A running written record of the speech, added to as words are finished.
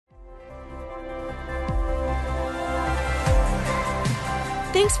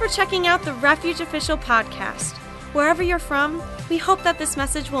Thanks for checking out the Refuge Official podcast. Wherever you're from, we hope that this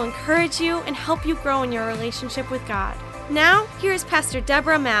message will encourage you and help you grow in your relationship with God. Now, here is Pastor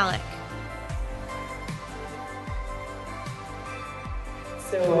Deborah Malik.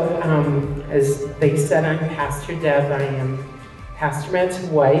 So, as they said, I'm Pastor Deb. I am Pastor Matt's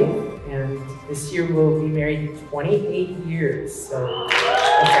wife, and this year we'll be married 28 years, so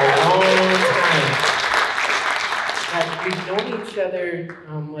that's a long time. But we've known each other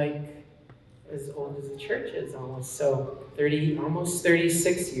like as old as the church is almost, so almost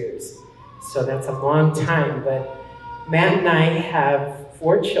 36 years. So that's a long time. But Matt and I have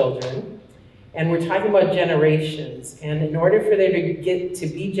 4 children, and we're talking about generations. And in order for there to get to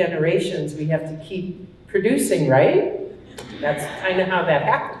be generations, we have to keep producing, right? That's kind of how that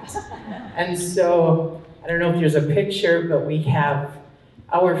happens. And so, I don't know if there's a picture, but we have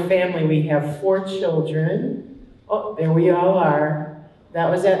our family. We have 4 children. Oh, there we all are. That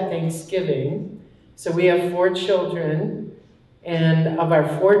was at Thanksgiving. So we have 4 children, and of our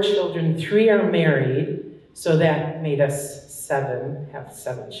 4 children, 3 are married. So that made us 7, have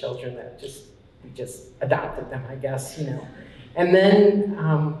 7 children that we just adopted them, I guess, you know. And then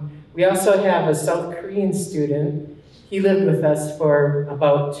we also have a South Korean student. He lived with us for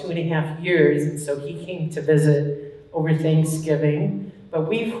about 2.5 years, and so he came to visit over Thanksgiving. But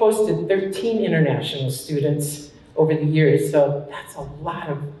we've hosted 13 international students over the years, so that's a lot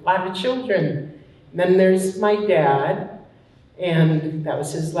of children. And then there's my dad, and that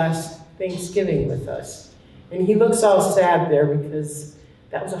was his last Thanksgiving with us. And he looks all sad there because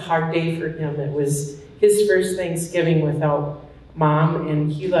that was a hard day for him. It was his first Thanksgiving without Mom, and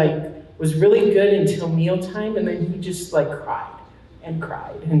he was really good until mealtime, and then he just cried and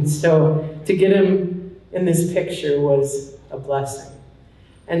cried. And so to get him in this picture was a blessing.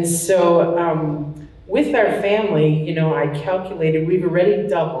 And so with our family, you know, I calculated we've already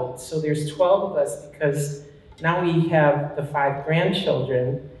doubled. So there's 12 of us because now we have the 5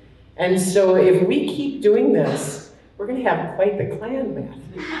 grandchildren. And so if we keep doing this, we're going to have quite the clan,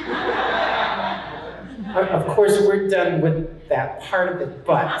 Matt. Of course, we're done with that part of it,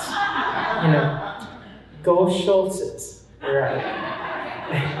 but, you know, go Schultzes.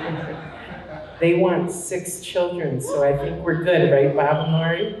 They want 6 children, so I think we're good, right, Bob and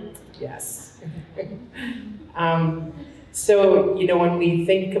Lori? Yes. So, you know, when we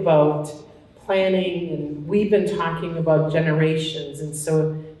think about planning, and we've been talking about generations, and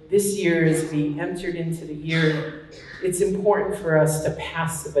so this year, as we entered into the year, it's important for us to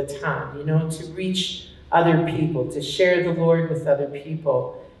pass the baton, you know, to reach other people, to share the Lord with other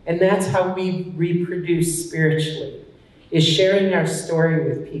people. And that's how we reproduce spiritually, is sharing our story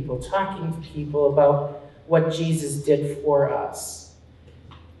with people, talking to people about what Jesus did for us.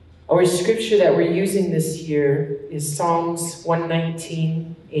 Our scripture that we're using this year is Psalms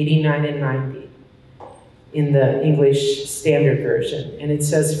 119, 89, and 90 in the English Standard Version. And it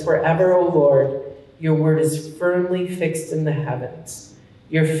says, "Forever, O Lord, your word is firmly fixed in the heavens.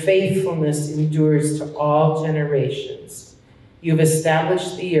 Your faithfulness endures to all generations. You've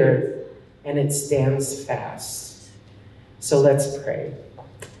established the earth, and it stands fast." So let's pray.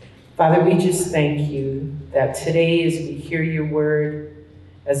 Father, we just thank you that today as we hear your word,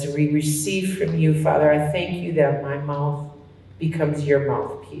 as we receive from you, Father, I thank you that my mouth becomes your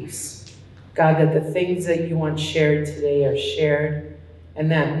mouthpiece. God, that the things that you want shared today are shared,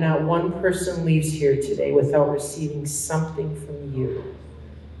 and that not one person leaves here today without receiving something from you.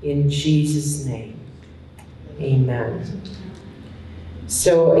 In Jesus' name, amen.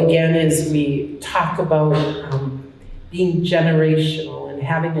 So again, as we talk about being generational and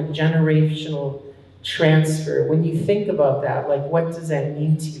having a generational transfer, when you think about that, what does that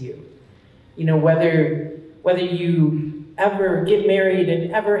mean to you? You know, whether you ever get married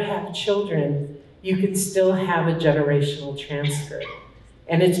and ever have children, you can still have a generational transfer.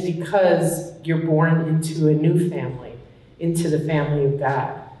 And it's because you're born into a new family, into the family of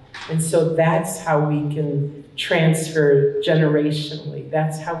God. And so that's how we can transfer generationally.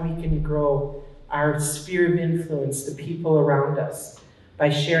 That's how we can grow our sphere of influence to people around us by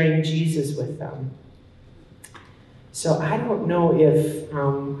sharing Jesus with them. So I don't know if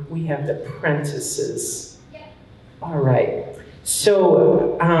we have the apprentices. All right.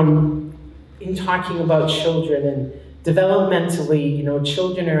 So in talking about children and developmentally, you know,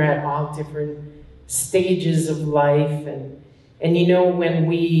 children are at all different stages of life. And you know, when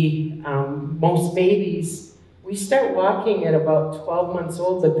most babies, we start walking at about 12 months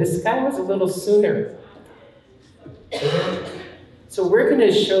old, but this guy was a little sooner. So we're going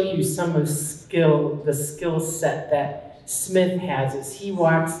to show you some of the skill set that Smith has as he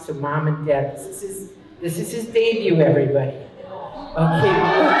walks to mom and dad. This is his debut, everybody. Okay,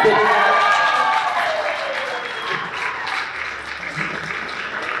 good.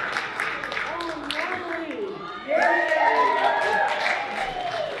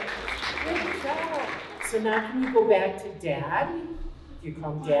 So now can you go back to Dad? You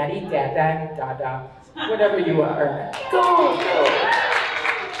call him Daddy, Dada, Dada, whatever you are. Go,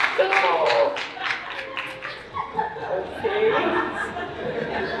 go, go. Okay.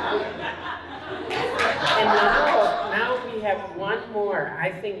 And now we have one more.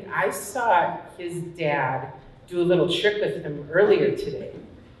 I think I saw his dad do a little trick with him earlier today.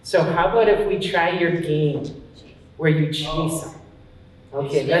 So how about if we try your game where you chase him?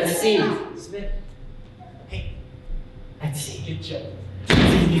 Okay, let's see. Let's see. Good job. Oh,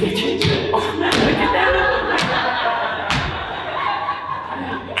 look at that.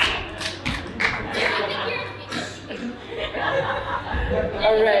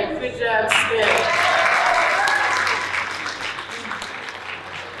 All right, good job, Smith.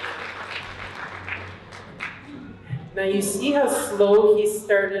 Now you see how slow he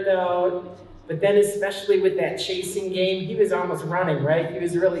started out, but then especially with that chasing game, he was almost running, right? He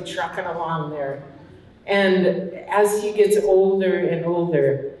was really trucking along there. And as he gets older and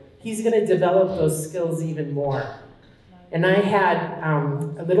older, he's going to develop those skills even more. And I had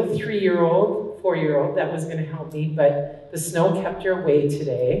a little 3-year-old, 4-year-old that was going to help me, but the snow kept her away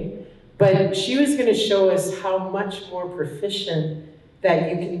today. But she was going to show us how much more proficient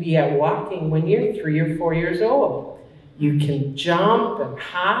that you can be at walking when you're 3 or 4 years old. You can jump and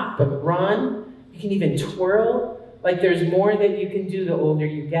hop and run. You can even twirl. Like there's more that you can do the older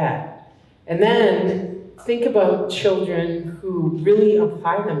you get. And then think about children who really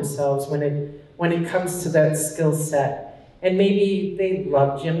apply themselves when it comes to that skill set. And maybe they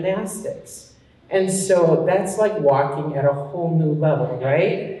love gymnastics. And so that's like walking at a whole new level,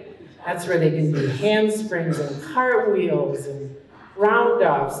 right? That's where they can do handsprings and cartwheels and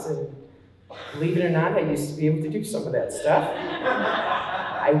round-offs. And believe it or not, I used to be able to do some of that stuff.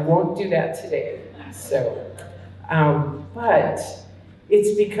 I won't do that today. So, but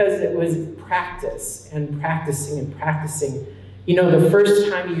it's because it was practice and practicing and practicing. You know, the first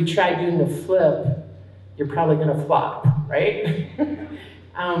time you try doing the flip, you're probably gonna flop, right?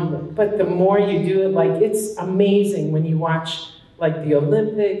 But the more you do it, like it's amazing when you watch like the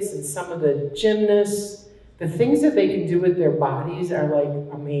Olympics and some of the gymnasts, the things that they can do with their bodies are like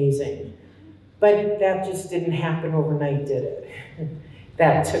amazing. But that just didn't happen overnight, did it?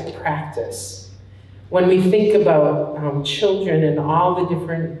 That took practice. When we think about children and all the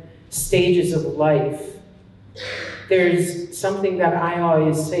different stages of life, there's something that I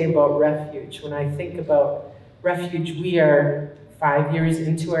always say about Refuge. When I think about Refuge, we are 5 years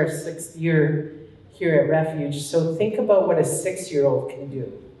into our 6th year here at Refuge. So think about what a 6-year-old can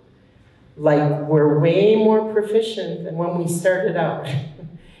do. Like, we're way more proficient than when we started out.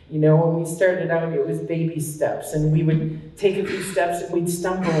 You know, when we started out, it was baby steps, and we would take a few steps and we'd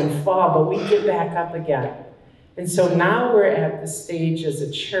stumble and fall, but we'd get back up again. And so now we're at the stage as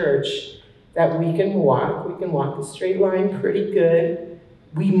a church that we can walk a straight line pretty good.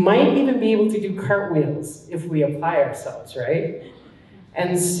 We might even be able to do cartwheels if we apply ourselves, right?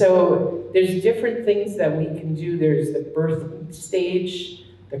 And so there's different things that we can do. There's the birthing stage,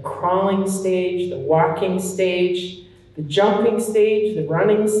 the crawling stage, the walking stage, the jumping stage, the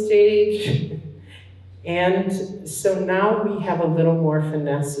running stage. And so now we have a little more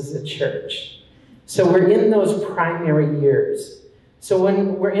finesse as a church. So we're in those primary years. So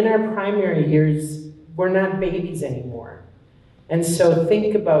when we're in our primary years, we're not babies anymore. And so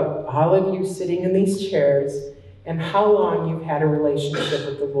think about all of you sitting in these chairs and how long you've had a relationship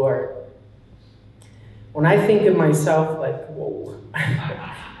with the Lord. When I think of myself, like, whoa,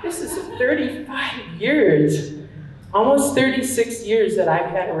 this is 35 years. Almost 36 years that I've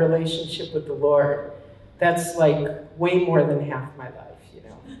had a relationship with the Lord. That's like way more than half my life, you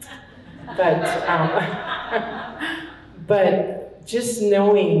know. But just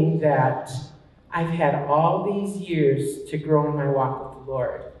knowing that I've had all these years to grow in my walk with the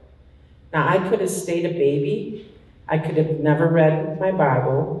Lord. Now, I could have stayed a baby. I could have never read my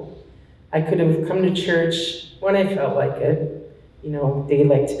Bible. I could have come to church when I felt like it. You know, a day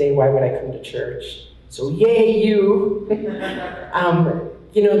like today, why would I come to church? So yay, you.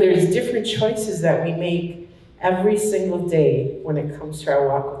 You know, there's different choices that we make every single day when it comes to our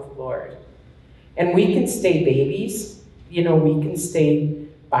walk with the Lord. And we can stay babies. You know, we can stay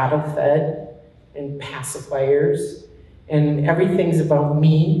bottle-fed and pacifiers, and everything's about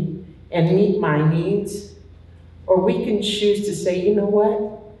me and meet my needs. Or we can choose to say, you know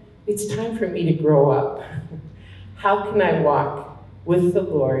what? It's time for me to grow up. How can I walk with the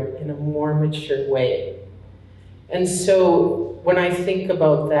Lord in a more mature way? And so when I think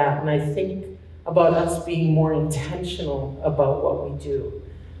about that, and I think about us being more intentional about what we do.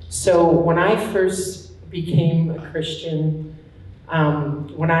 So when I first became a Christian,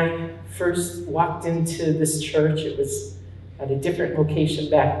 when I first walked into this church, it was at a different location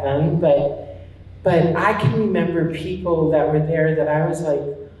back then, but I can remember people that were there that I was like,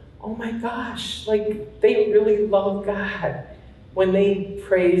 oh my gosh, like they really love God. When they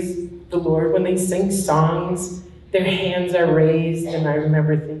praise the Lord, when they sing songs, their hands are raised, and I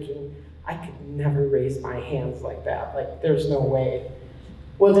remember thinking, I could never raise my hands like that. Like, there's no way.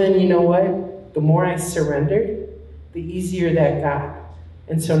 Well, then, you know what? The more I surrendered, the easier that got.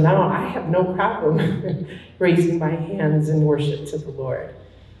 And so now I have no problem raising my hands in worship to the Lord.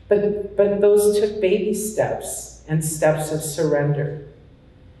 But those took baby steps and steps of surrender.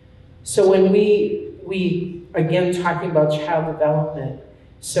 So when we again, talking about child development,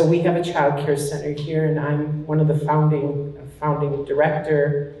 so we have a child care center here, and I'm one of the founding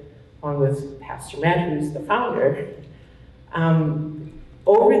director, along with Pastor Matt, who's the founder.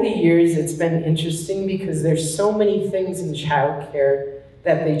 Over the years, it's been interesting because there's so many things in childcare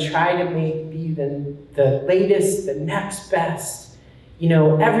that they try to make be the latest, the next best. You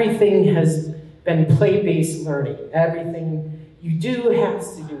know, everything has been play-based learning. Everything you do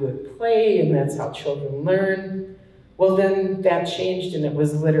has to do with play, and that's how children learn. Well, then that changed, and it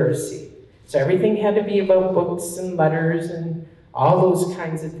was literacy. So everything had to be about books and letters and all those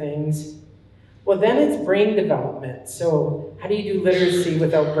kinds of things. Well, then it's brain development. So how do you do literacy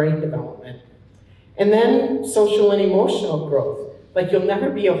without brain development? And then social and emotional growth. Like, you'll never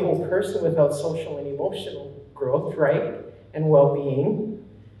be a whole person without social and emotional growth, right? And well-being.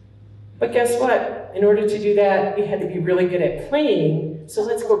 But guess what? In order to do that, you had to be really good at playing. So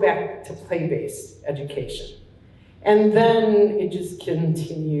let's go back to play-based education. And then it just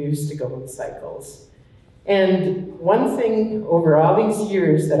continues to go in cycles. And one thing over all these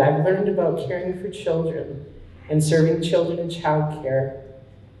years that I've learned about caring for children and serving children in childcare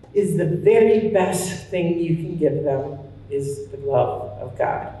is the very best thing you can give them is the love of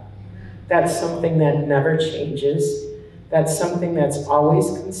God. That's something that never changes. That's something that's always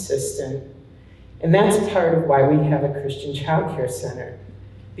consistent. And that's part of why we have a Christian Child Care Center.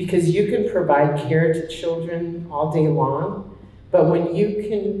 Because you can provide care to children all day long, but when you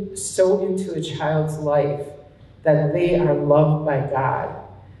can sow into a child's life that they are loved by God,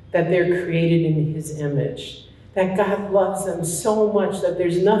 that they're created in His image, that God loves them so much that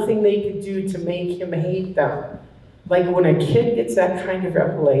there's nothing they could do to make Him hate them. Like, when a kid gets that kind of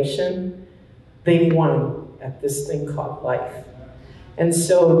revelation, they won at this thing called life. And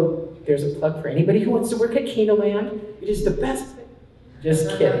so there's a plug for anybody who wants to work at Canaland. It is the best thing. Just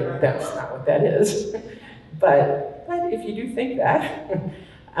kidding, that's not what that is. But if you do think that,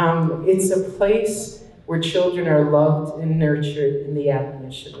 it's a place where children are loved and nurtured in the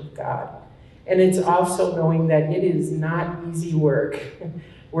admonition of God. And it's also knowing that it is not easy work.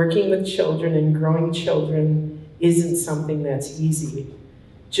 Working with children and growing children isn't something that's easy.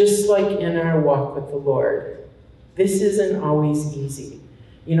 Just like in our walk with the Lord, this isn't always easy.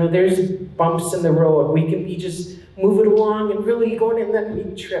 You know, there's bumps in the road. We can be just moving along and really going, and then we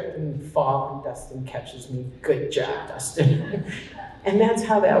trip and fall, and Dustin catches me. Good job, Dustin. And that's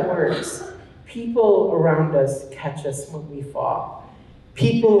how that works. People around us catch us when we fall.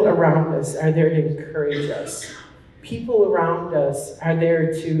 People around us are there to encourage us. People around us are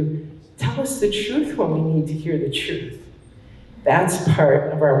there to tell us the truth when we need to hear the truth. That's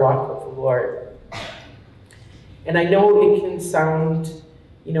part of our walk with the Lord. And I know it can sound,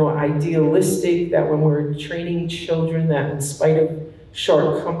 you know, idealistic that when we're training children that in spite of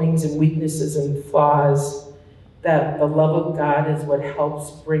shortcomings and weaknesses and flaws, that the love of God is what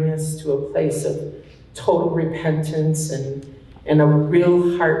helps bring us to a place of total repentance and a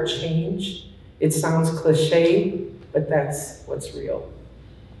real heart change. It sounds cliche, but that's what's real,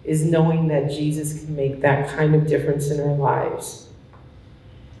 is knowing that Jesus can make that kind of difference in our lives.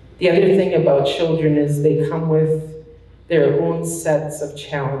 The other thing about children is they come with their own sets of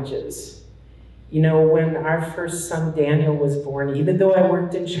challenges. You know, when our first son Daniel was born, even though I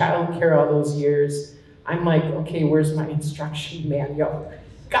worked in childcare all those years, I'm like, okay, where's my instruction manual?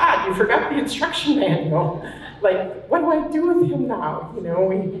 God, you forgot the instruction manual. Like, what do I do with him now? You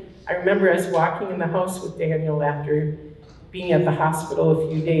know, I remember us walking in the house with Daniel after being at the hospital a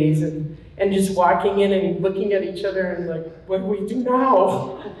few days and just walking in and looking at each other and like, what do we do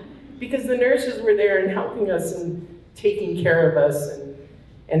now? Because the nurses were there and helping us and taking care of us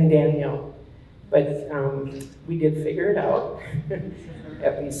and Daniel. But we did figure it out.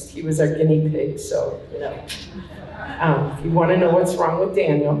 At least he was our guinea pig, so, you know. If you want to know what's wrong with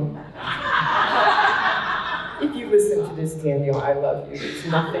Daniel, If you listen to this, Daniel, I love you. There's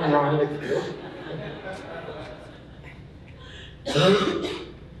nothing wrong with you.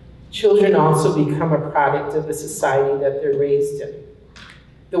 Children also become a product of the society that they're raised in.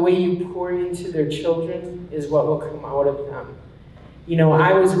 The way you pour into their children is what will come out of them. You know,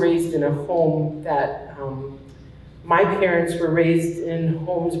 I was raised in a home that my parents were raised in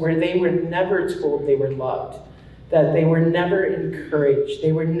homes where they were never told they were loved, that they were never encouraged.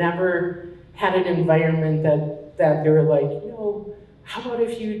 They were never had an environment that they were like, you know, how about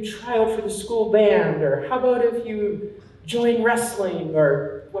if you try out for the school band, or how about if you join wrestling,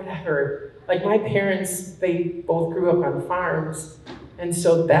 or whatever. Like my parents, they both grew up on farms, and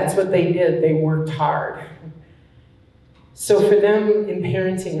so that's what they did. They worked hard. So for them, in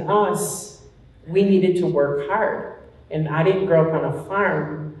parenting us, we needed to work hard. And I didn't grow up on a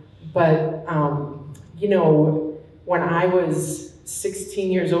farm, but you know, when I was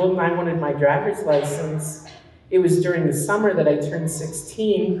 16 years old and I wanted my driver's license, it was during the summer that I turned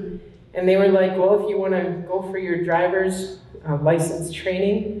 16, and they were like, well, if you want to go for your driver's license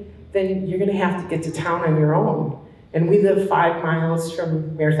training, then you're going to have to get to town on your own. And we live 5 miles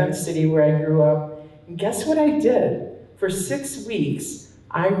from Marathon City, where I grew up. And guess what I did? For 6 weeks,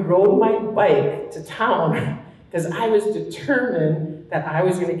 I rode my bike to town because I was determined that I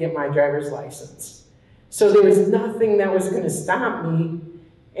was going to get my driver's license. So there was nothing that was going to stop me,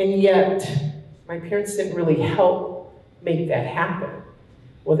 and yet my parents didn't really help make that happen.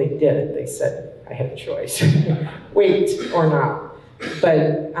 Well, they did. They said I had a choice, wait or not.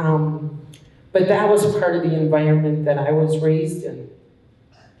 But that was part of the environment that I was raised in.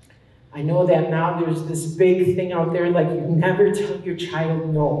 I know that now there's this big thing out there, like you never tell your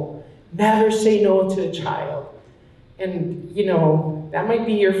child no. Never say no to a child. And, you know, that might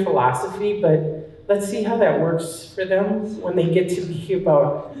be your philosophy, but let's see how that works for them when they get to be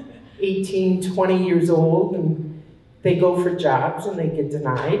about 18, 20 years old, and they go for jobs and they get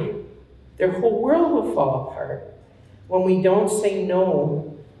denied. Their whole world will fall apart. When we don't say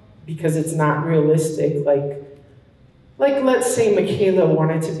no because it's not realistic, like let's say Michaela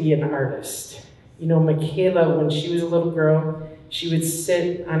wanted to be an artist. You know, Michaela, when she was a little girl, she would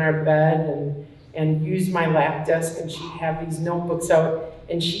sit on our bed and use my lap desk, and she'd have these notebooks out,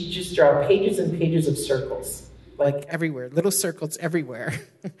 and she'd just draw pages and pages of circles. Like everywhere, little circles everywhere.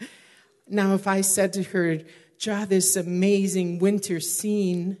 Now, if I said to her, draw this amazing winter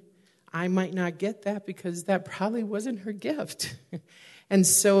scene, I might not get that because that probably wasn't her gift. And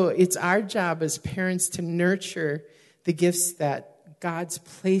so it's our job as parents to nurture the gifts that God's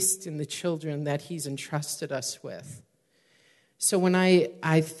placed in the children that He's entrusted us with. So when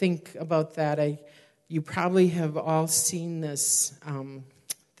I think about that, you probably have all seen this,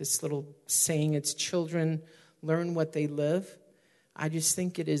 this little saying, it's children learn what they live. I just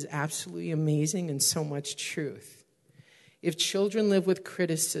think it is absolutely amazing and so much truth. If children live with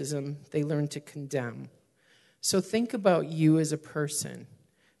criticism, they learn to condemn. So think about you as a person,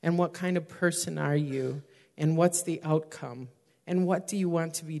 and what kind of person are you, and what's the outcome, and what do you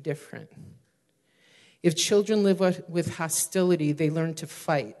want to be different? If children live with hostility, they learn to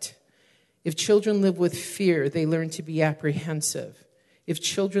fight. If children live with fear, they learn to be apprehensive. If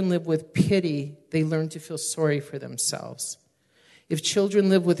children live with pity, they learn to feel sorry for themselves. If children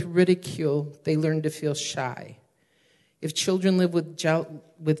live with ridicule, they learn to feel shy. If children live with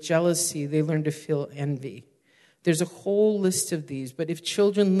jealousy, they learn to feel envy. There's a whole list of these, but if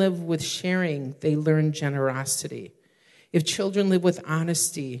children live with sharing, they learn generosity. If children live with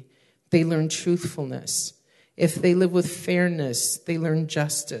honesty, they learn truthfulness. If they live with fairness, they learn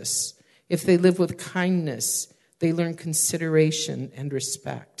justice. If they live with kindness, they learn consideration and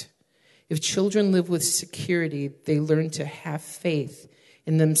respect. If children live with security, they learn to have faith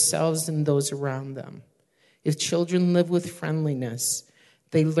in themselves and those around them. If children live with friendliness,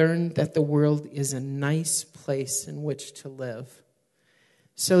 they learn that the world is a nice place in which to live.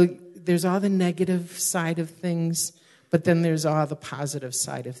 So there's all the negative side of things, but then there's all the positive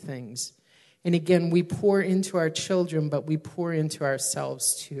side of things. And again, we pour into our children, but we pour into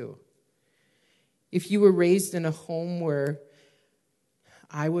ourselves too. If you were raised in a home where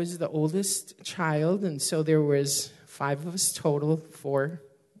I was the oldest child, and so there was 5 of us total, 4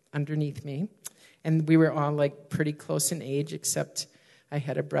 underneath me, and we were all like pretty close in age, except I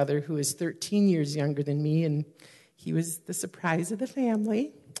had a brother who was 13 years younger than me, and he was the surprise of the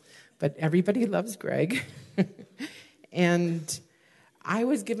family. But everybody loves Greg. And I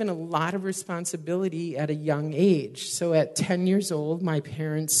was given a lot of responsibility at a young age. So at 10 years old, my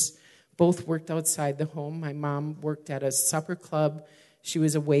parents both worked outside the home. My mom worked at a supper club. She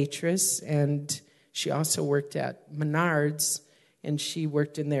was a waitress, and she also worked at Menards, and she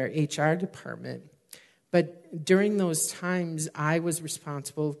worked in their HR department. But during those times, I was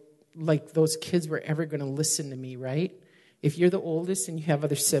responsible, like those kids were ever going to listen to me, right? If you're the oldest and you have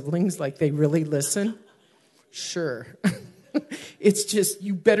other siblings, like they really listen, sure. It's just,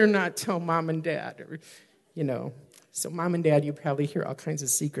 you better not tell mom and dad, or, So mom and dad, you probably hear all kinds of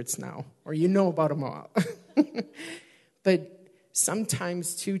secrets now, or you know about them all. But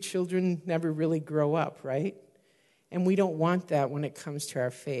sometimes, too, children never really grow up, right? And we don't want that when it comes to our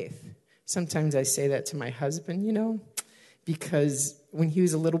faith. Sometimes I say that to my husband, because when he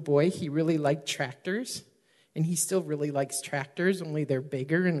was a little boy, he really liked tractors. And he still really likes tractors, only they're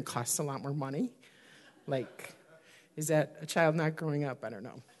bigger and cost a lot more money. Like, is that a child not growing up? I don't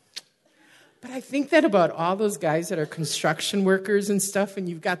know. But I think that about all those guys that are construction workers and stuff, and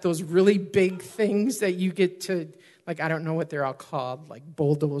you've got those really big things that you get to, like, I don't know what they're all called, like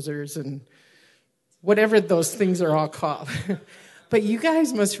bulldozers and whatever those things are all called. But you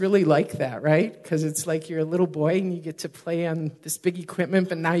guys must really like that, right? Because it's like you're a little boy and you get to play on this big equipment,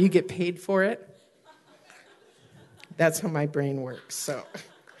 but now you get paid for it. That's how my brain works.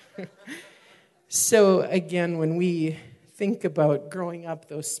 So again, when we think about growing up,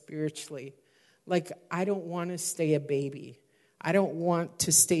 though, spiritually, like, I don't want to stay a baby. I don't want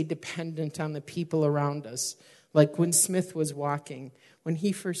to stay dependent on the people around us. Like when Smith was walking, when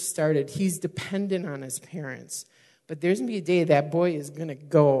he first started, he's dependent on his parents. But there's going to be a day that boy is going to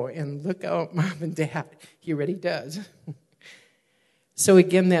go and look out, mom and dad. He already does. So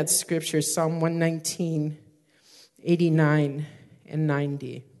again, that scripture, Psalm 119, 89 and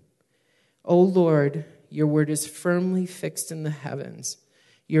 90. O Lord, your word is firmly fixed in the heavens.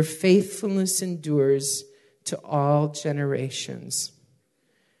 Your faithfulness endures to all generations.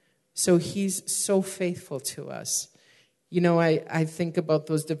 So he's so faithful to us. I think about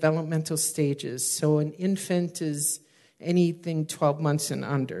those developmental stages. So an infant is anything 12 months and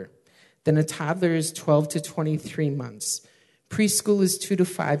under. Then a toddler is 12 to 23 months. Preschool is 2 to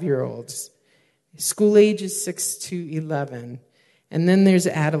 5-year-olds. School age is 6 to 11. And then there's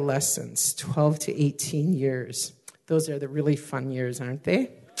adolescence, 12 to 18 years. Those are the really fun years, aren't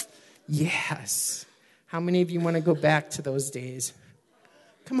they? Yes. How many of you want to go back to those days?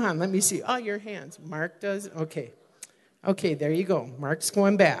 Come on, let me see. Oh, your hands. Mark does? Okay. Okay, there you go. Mark's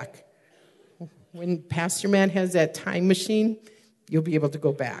going back. When Pastor Matt has that time machine, you'll be able to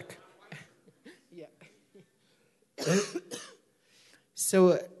go back. Yeah.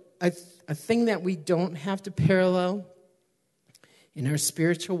 So a thing that we don't have to parallel in our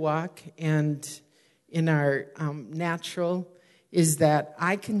spiritual walk and in our natural is that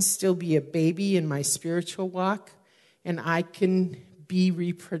I can still be a baby in my spiritual walk, and I can be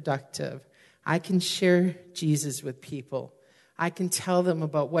reproductive. I can share Jesus with people. I can tell them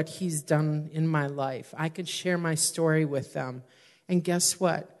about what he's done in my life. I can share my story with them. And guess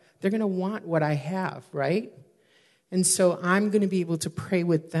what? They're going to want what I have, right? And so I'm going to be able to pray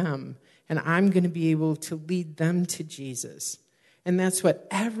with them, and I'm going to be able to lead them to Jesus. And that's what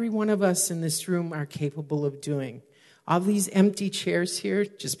every one of us in this room are capable of doing. All these empty chairs here,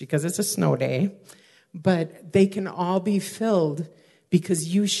 just because it's a snow day, but they can all be filled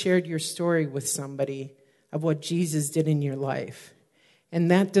because you shared your story with somebody of what Jesus did in your life. And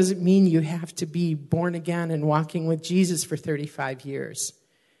that doesn't mean you have to be born again and walking with Jesus for 35 years.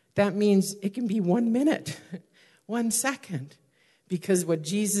 That means it can be 1 minute, 1 second. Because what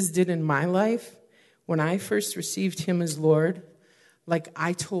Jesus did in my life, when I first received him as Lord, like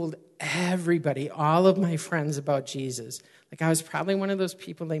I told everybody, all of my friends about Jesus. Like I was probably one of those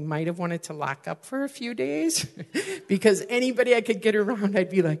people they might have wanted to lock up for a few days because anybody I could get around, I'd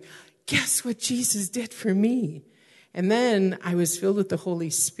be like, guess what Jesus did for me? And then I was filled with the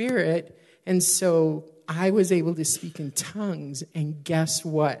Holy Spirit, and so I was able to speak in tongues, and guess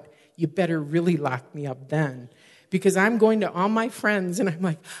what? You better really lock me up then. Because I'm going to all my friends, and I'm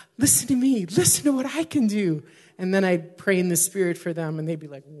like, listen to me, listen to what I can do. And then I'd pray in the Spirit for them, and they'd be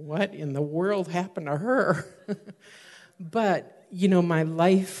like, what in the world happened to her? But, my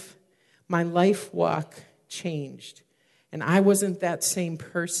life walk changed. And I wasn't that same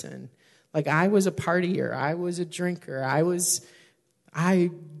person. Like, I was a partier. I was a drinker.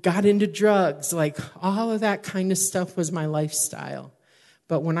 I got into drugs. Like, all of that kind of stuff was my lifestyle.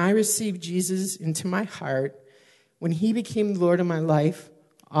 But when I received Jesus into my heart, when he became the Lord of my life,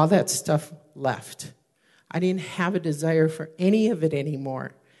 all that stuff left. I didn't have a desire for any of it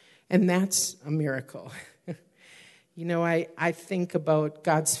anymore. And that's a miracle. I think about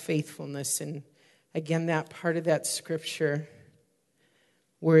God's faithfulness. And again, that part of that scripture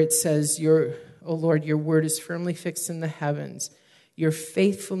where it says, O Lord, your word is firmly fixed in the heavens. Your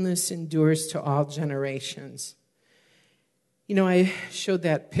faithfulness endures to all generations. I showed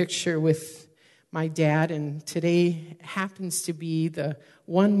that picture with my dad, and today happens to be the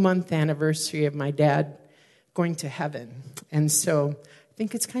 1-month anniversary of my dad going to heaven. And so I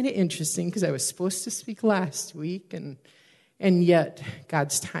think it's kind of interesting because I was supposed to speak last week, and yet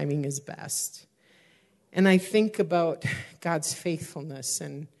God's timing is best. And I think about God's faithfulness.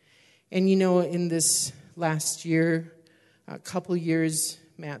 And in this last year, a couple years,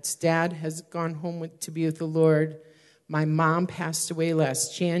 Matt's dad has gone home to be with the Lord. My mom passed away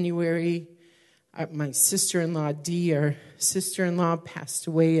last January. My sister-in-law, Dee, our sister-in-law, passed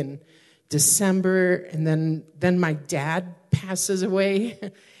away in December. And then my dad passes away.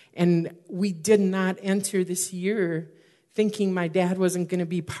 And we did not enter this year thinking my dad wasn't going to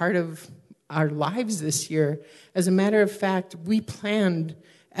be part of our lives this year. As a matter of fact, we planned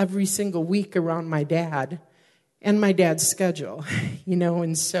every single week around my dad and my dad's schedule,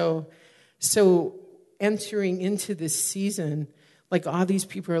 and so entering into this season, like all these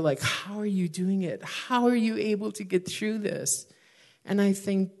people are like, how are you doing it? How are you able to get through this? And I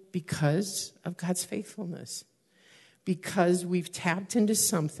think because of God's faithfulness, because we've tapped into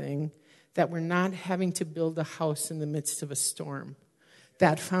something that we're not having to build a house in the midst of a storm.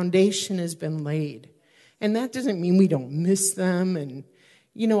 That foundation has been laid. And that doesn't mean we don't miss them. And,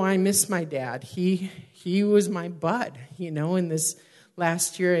 I miss my dad. He was my bud, in this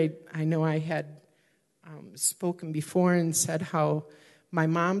last year. I know I had spoken before and said how my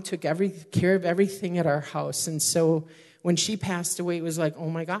mom took care of everything at our house. And so when she passed away, it was like, oh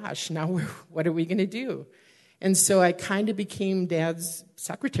my gosh, now what are we going to do? And so I kind of became Dad's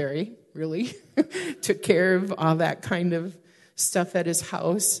secretary, really. Took care of all that kind of stuff at his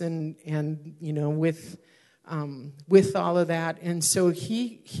house and with all of that. And so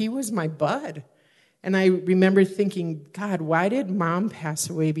he was my bud. And I remember thinking, God, why did Mom pass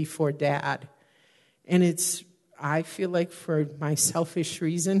away before Dad? And I feel like for my selfish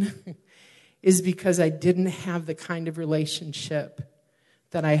reason, is because I didn't have the kind of relationship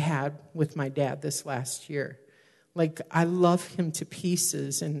that I had with my dad this last year. Like, I love him to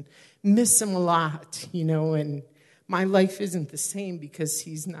pieces and miss him a lot, and my life isn't the same because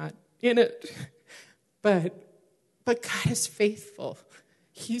he's not in it. But God is faithful.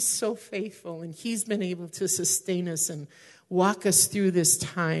 He's so faithful, and he's been able to sustain us and walk us through this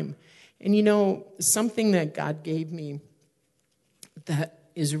time. And something that God gave me that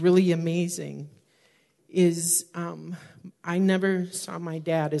is really amazing is I never saw my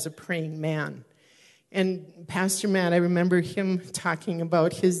dad as a praying man. And Pastor Matt, I remember him talking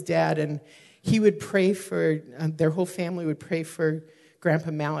about his dad, and he would pray for, their whole family would pray for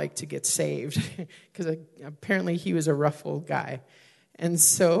Grandpa Malik to get saved, because apparently he was a rough old guy. And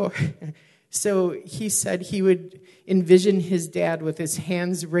so he said he would envision his dad with his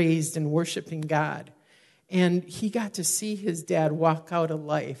hands raised and worshiping God. And he got to see his dad walk out a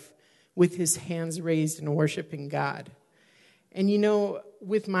life with his hands raised and worshiping God. And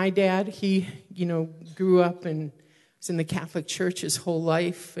with my dad, he, grew up and was in the Catholic Church his whole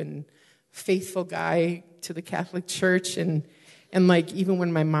life, and faithful guy to the Catholic Church. And like, even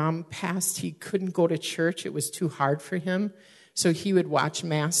when my mom passed, he couldn't go to church. It was too hard for him. So he would watch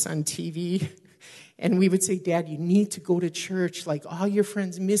Mass on TV. And we would say, Dad, you need to go to church. Like, all your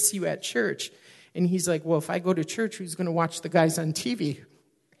friends miss you at church. And he's like, well, if I go to church, who's going to watch the guys on TV?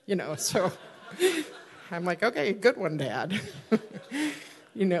 So I'm like, okay, good one, Dad.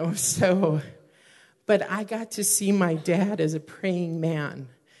 But I got to see my dad as a praying man.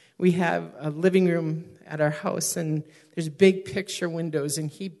 We have a living room at our house, and there's big picture windows, and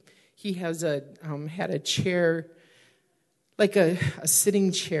he has had a chair, like a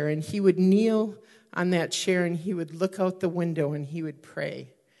sitting chair, and he would kneel on that chair, and he would look out the window, and he would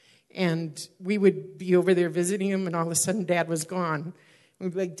pray. And we would be over there visiting him, and all of a sudden, Dad was gone.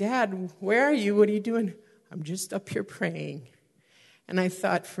 We'd be like, Dad, where are you? What are you doing? I'm just up here praying. And I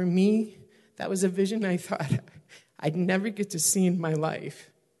thought, for me, that was a vision I thought I'd never get to see in my life.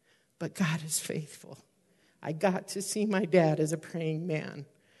 But God is faithful. I got to see my dad as a praying man.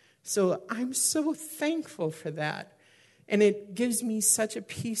 So I'm so thankful for that. And it gives me such a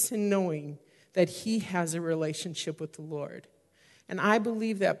peace in knowing that he has a relationship with the Lord. And I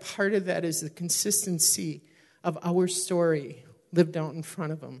believe that part of that is the consistency of our story lived out in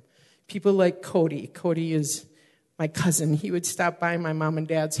front of him. People like Cody. Cody is my cousin. He would stop by my mom and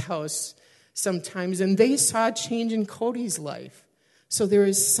dad's house sometimes, and they saw a change in Cody's life. So there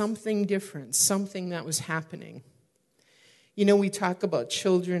is something different, something that was happening. We talk about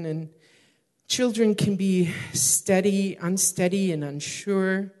children, and children can be steady, unsteady, and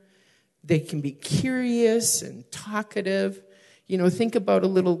unsure. They can be curious and talkative. Think about a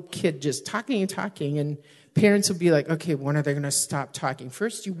little kid just talking and talking, and Parents will be like, okay, when are they going to stop talking?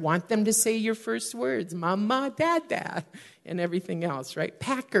 First, you want them to say your first words, mama, dad, and everything else, right?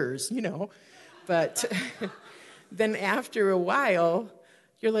 Packers, But then after a while,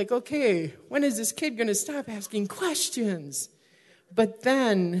 you're like, okay, when is this kid going to stop asking questions? But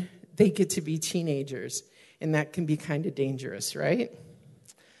then they get to be teenagers, and that can be kind of dangerous, right?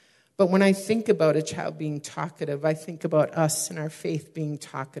 But when I think about a child being talkative, I think about us and our faith being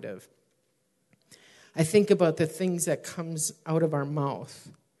talkative. I think about the things that comes out of our mouth.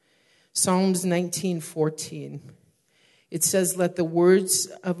 Psalms 19:14. It says, let the words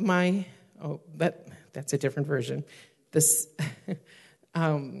of my... that's a different version. It's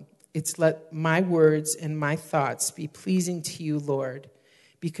let my words and my thoughts be pleasing to you, Lord,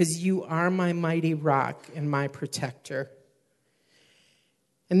 because you are my mighty rock and my protector.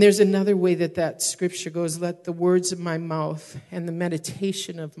 And there's another way that scripture goes, let the words of my mouth and the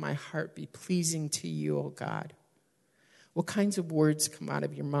meditation of my heart be pleasing to you, O God. What kinds of words come out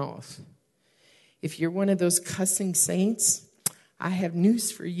of your mouth? If you're one of those cussing saints, I have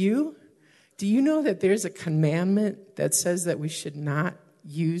news for you. Do you know that there's a commandment that says that we should not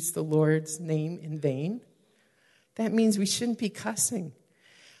use the Lord's name in vain? That means we shouldn't be cussing.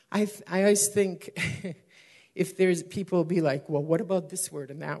 I always think... if there's people be like, well, what about this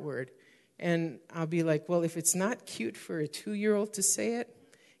word and that word? And I'll be like, well, if it's not cute for a 2-year-old to say it,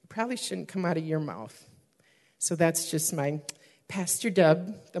 it probably shouldn't come out of your mouth. So that's just my Pastor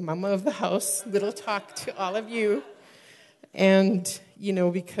Deb, the mama of the house, little talk to all of you. And,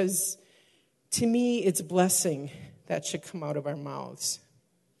 because to me, it's blessing that should come out of our mouths.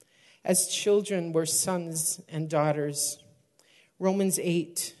 As children, we're sons and daughters. Romans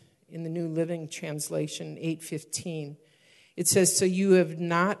 8, in the New Living Translation, 8:15, it says, so you have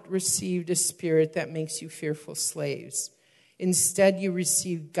not received a spirit that makes you fearful slaves. Instead, you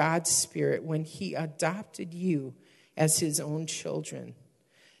received God's Spirit when he adopted you as his own children.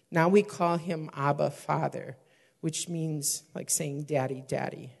 Now we call him Abba, Father, which means like saying daddy,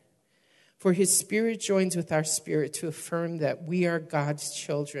 daddy. For his Spirit joins with our spirit to affirm that we are God's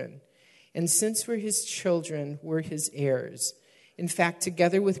children. And since we're his children, we're his heirs. In fact,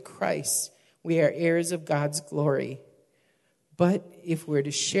 together with Christ, we are heirs of God's glory. But if we're to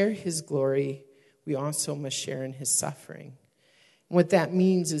share his glory, we also must share in his suffering. And what that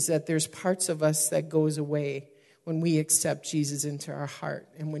means is that there's parts of us that goes away when we accept Jesus into our heart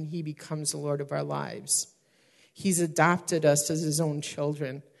and when he becomes the Lord of our lives. He's adopted us as his own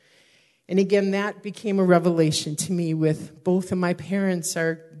children. And again, that became a revelation to me with both of my parents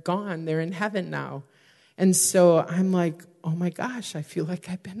are gone. They're in heaven now. And so I'm like, oh my gosh, I feel like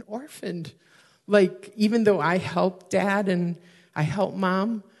I've been orphaned. Like, even though I helped Dad and I helped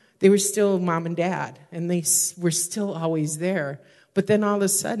Mom, they were still Mom and Dad, and they were still always there. But then all of a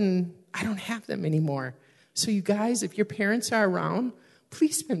sudden, I don't have them anymore. So you guys, if your parents are around,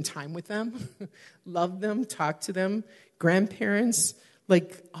 please spend time with them. Love them, talk to them, grandparents,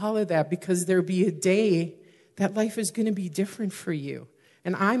 like all of that, because there'll be a day that life is going to be different for you.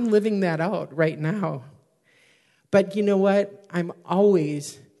 And I'm living that out right now. But you know what? I'm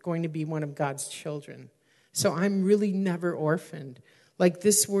always going to be one of God's children. So I'm really never orphaned. Like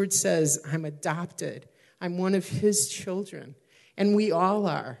this word says, I'm adopted. I'm one of his children. And we all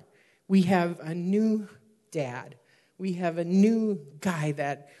are. We have a new dad. We have a new guy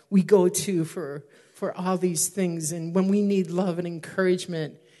that we go to for all these things. And when we need love and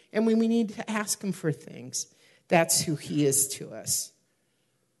encouragement, and when we need to ask him for things, that's who he is to us.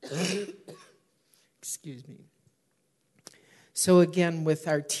 Excuse me. So again, with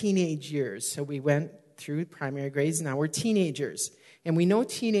our teenage years, so we went through primary grades, now we're teenagers. And we know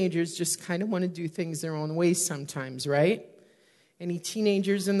teenagers just kind of want to do things their own way sometimes, right? Any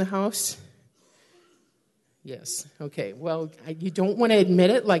teenagers in the house? Yes. Okay. Well, you don't want to admit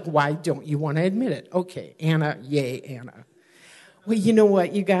it? Like, why don't you want to admit it? Okay. Anna. Yay, Anna. Well, you know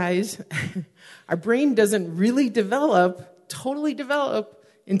what, you guys? Our brain doesn't really totally develop,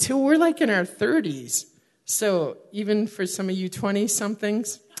 until we're like in our 30s. So even for some of you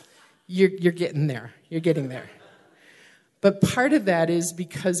 20-somethings, you're getting there. You're getting there. But part of that is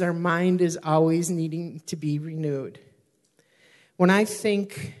because our mind is always needing to be renewed. When I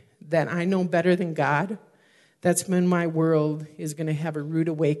think that I know better than God, that's when my world is going to have a rude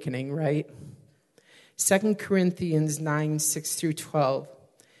awakening, right? 2 Corinthians 9, 6 through 12.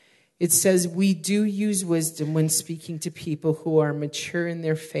 It says, we do use wisdom when speaking to people who are mature in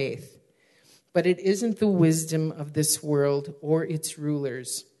their faith. But it isn't the wisdom of this world or its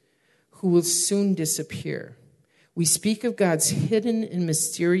rulers who will soon disappear. We speak of God's hidden and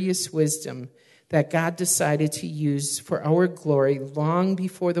mysterious wisdom that God decided to use for our glory long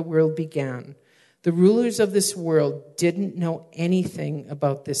before the world began. The rulers of this world didn't know anything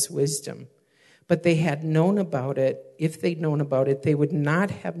about this wisdom, but they had known about it. If they'd known about it, they would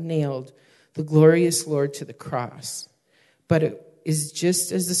not have nailed the glorious Lord to the cross. But it is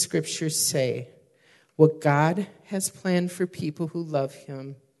just as the scriptures say, what God has planned for people who love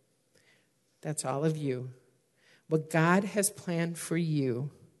him, that's all of you. What God has planned for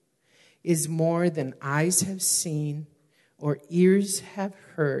you is more than eyes have seen or ears have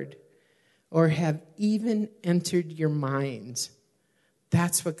heard or have even entered your minds.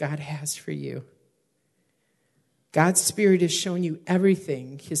 That's what God has for you. God's Spirit has shown you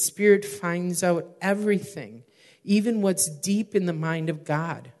everything. His Spirit finds out everything, even what's deep in the mind of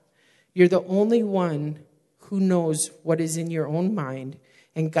God. You're the only one who knows what is in your own mind,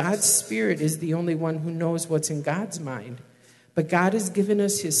 and God's Spirit is the only one who knows what's in God's mind. But God has given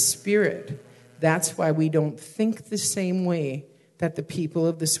us his Spirit. That's why we don't think the same way that the people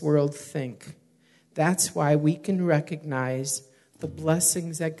of this world think. That's why we can recognize the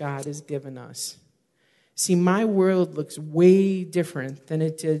blessings that God has given us. See, my world looks way different than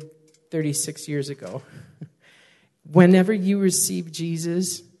it did 36 years ago. Whenever you receive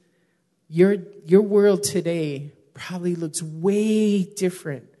Jesus, your world today probably looks way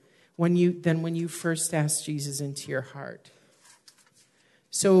different than when you first asked Jesus into your heart.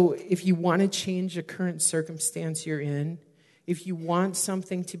 So if you want to change the current circumstance you're in, if you want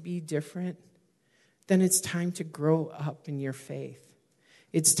something to be different, then it's time to grow up in your faith.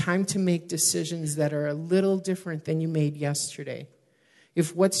 It's time to make decisions that are a little different than you made yesterday.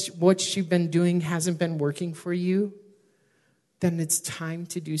 If what you've been doing hasn't been working for you, then it's time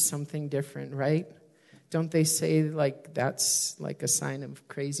to do something different, right? Don't they say like that's like a sign of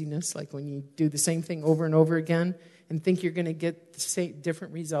craziness? Like when you do the same thing over and over again and think you're going to get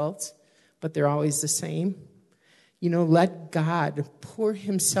different results, but they're always the same. Let God pour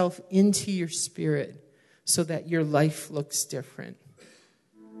himself into your spirit so that your life looks different.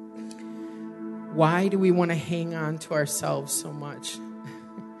 Why do we want to hang on to ourselves so much?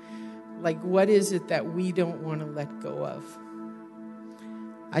 Like, what is it that we don't want to let go of?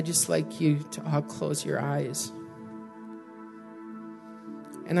 I'd just like you to all close your eyes.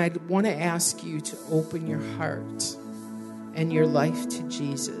 And I'd want to ask you to open your heart and your life to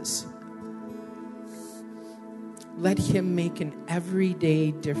Jesus. Let him make an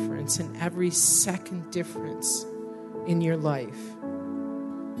everyday difference, an every second difference in your life.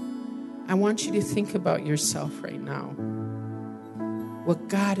 I want you to think about yourself right now. What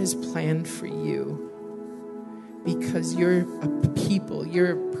God has planned for you. Because you're a people,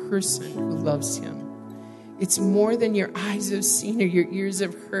 you're a person who loves him. It's more than your eyes have seen or your ears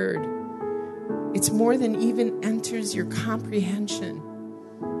have heard. It's more than even enters your comprehension.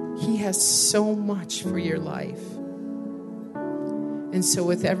 He has so much for your life. And so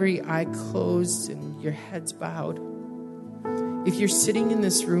with every eye closed and your heads bowed, if you're sitting in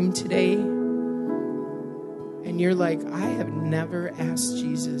this room today and you're like, I have never asked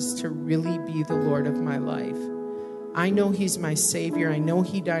Jesus to really be the Lord of my life. I know he's my Savior. I know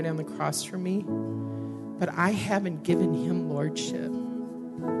he died on the cross for me, but I haven't given him lordship.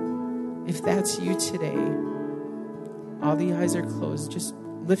 If that's you today, all the eyes are closed. Just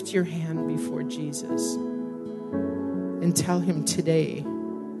lift your hand before Jesus and tell him today,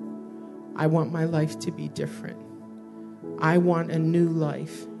 I want my life to be different. I want a new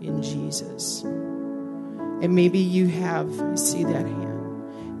life in Jesus. And maybe you have, I see that hand.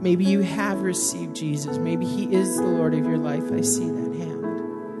 Maybe you have received Jesus. Maybe he is the Lord of your life. I see that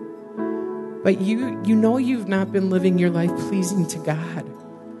hand. But you know you've not been living your life pleasing to God.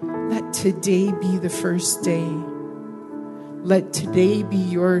 Let today be the first day. Let today be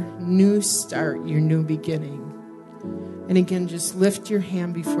your new start, your new beginning. And again, just lift your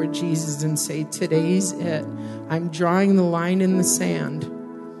hand before Jesus and say, today's it. I'm drawing the line in the sand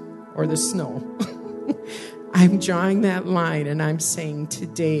or the snow. I'm drawing that line and I'm saying,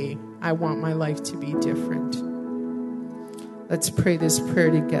 today, I want my life to be different. Let's pray this prayer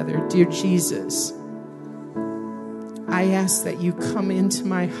together. Dear Jesus, I ask that you come into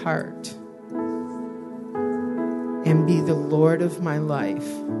my heart and be the Lord of my life.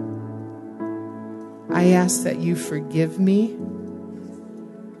 I ask that you forgive me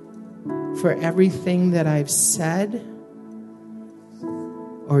for everything that I've said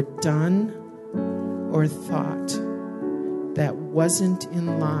or done or thought that wasn't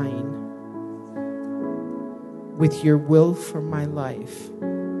in line with your will for my life.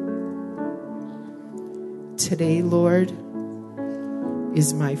 Today, Lord,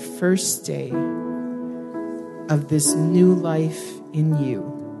 is my first day of this new life in you.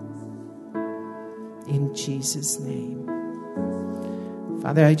 In Jesus' name.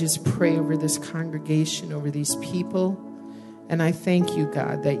 Father, I just pray over this congregation, over these people. And I thank you,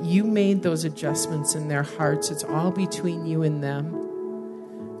 God, that you made those adjustments in their hearts. It's all between you and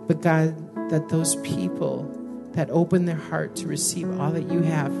them. But God, that those people that open their heart to receive all that you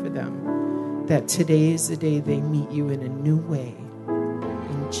have for them, that today is the day they meet you in a new way.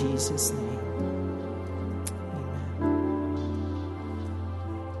 In Jesus' name.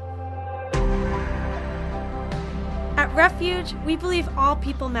 At Refuge, we believe all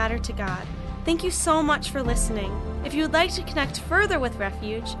people matter to God. Thank you so much for listening. If you would like to connect further with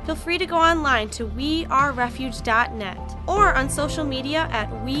Refuge, feel free to go online to wearerefuge.net or on social media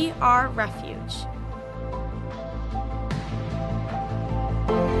at We Are Refuge.